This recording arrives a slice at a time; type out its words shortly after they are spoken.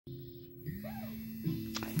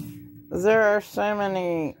there are so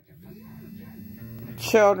many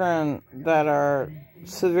children that are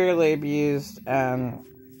severely abused and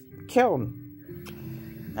killed.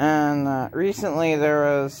 And recently there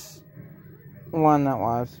was one that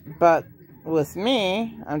was. But with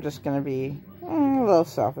me, I'm just going to be a little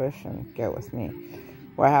selfish and go with me.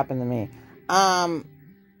 What happened to me?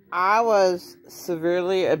 I was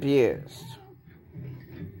severely abused.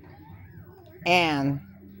 And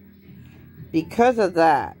because of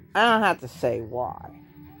that, I don't have to say why.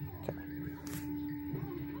 Okay.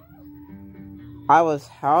 I was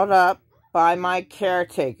held up by my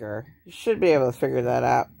caretaker. You should be able to figure that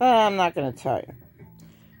out, but I'm not going to tell you.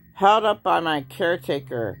 Held up by my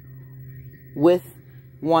caretaker with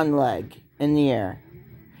one leg in the air.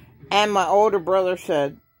 And my older brother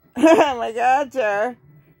said, "Oh my God, Tara,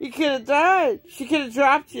 you could have died. She could have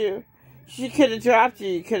dropped you. She could have dropped you.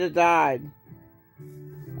 You could have died."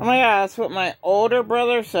 Oh my God, that's what my older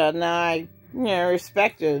brother said. Now I,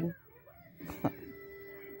 respected.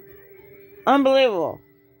 Unbelievable.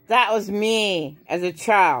 That was me as a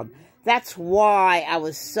child. That's why I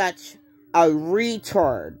was such a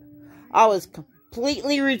retard. I was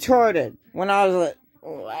completely retarded when I was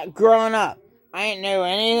growing up. I didn't know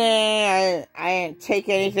anything. I didn't take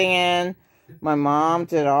anything in. My mom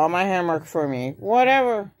did all my homework for me.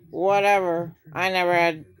 Whatever. I never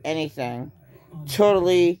had anything.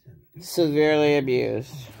 Totally severely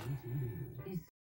abused.